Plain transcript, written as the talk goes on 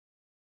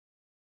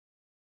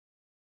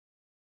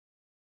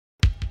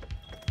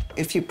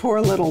If you pour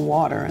a little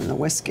water in the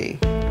whiskey,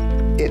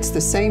 it's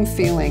the same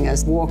feeling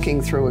as walking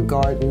through a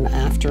garden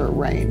after a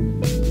rain.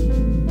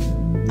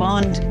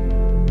 Bond,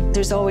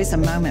 there's always a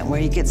moment where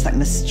he gets that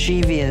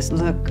mischievous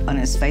look on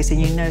his face and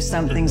you know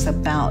something's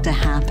about to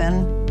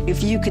happen.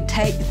 If you could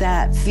take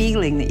that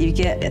feeling that you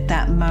get at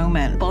that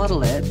moment,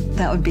 bottle it,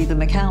 that would be the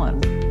Macallan.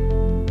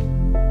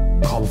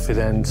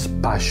 Confidence,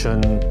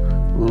 passion,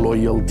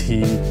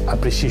 loyalty,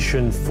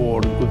 appreciation for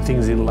good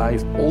things in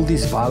life, all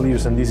these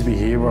values and these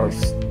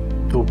behaviors,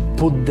 to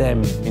put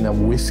them in a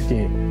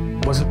whiskey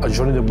was a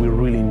journey that we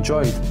really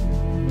enjoyed.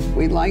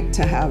 We like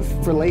to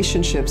have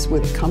relationships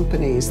with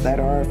companies that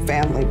are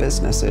family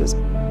businesses.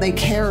 They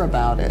care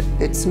about it.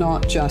 It's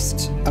not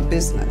just a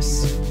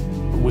business.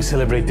 We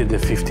celebrated the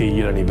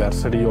 50-year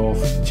anniversary of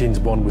James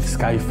Bond with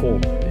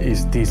SkyFall.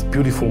 It's this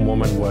beautiful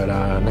moment where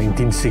a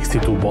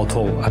 1962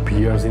 bottle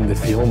appears in the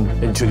film,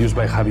 introduced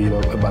by Javier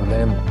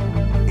Bardem.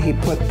 He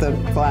put the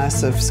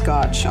glass of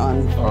scotch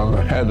on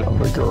the head of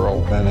the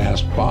girl and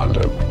asked Bond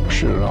to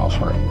shoot it off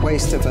her.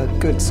 Waste of a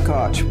good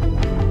scotch.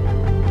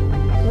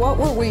 What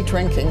were we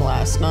drinking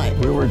last night?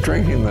 We were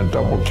drinking the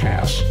double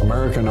cask,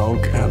 American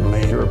oak and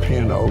the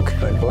European oak.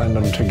 They blend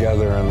them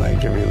together and they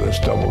give you this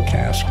double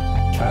cask.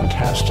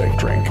 Fantastic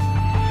drink.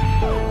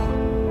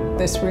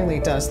 This really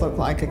does look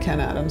like a Ken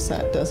Adams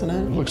set, doesn't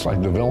it? It looks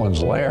like the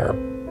villain's lair.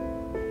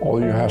 All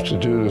you have to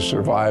do to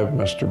survive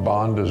Mr.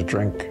 Bond is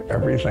drink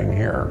everything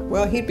here.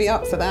 Well, he'd be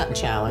up for that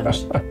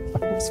challenge.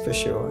 That's for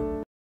sure.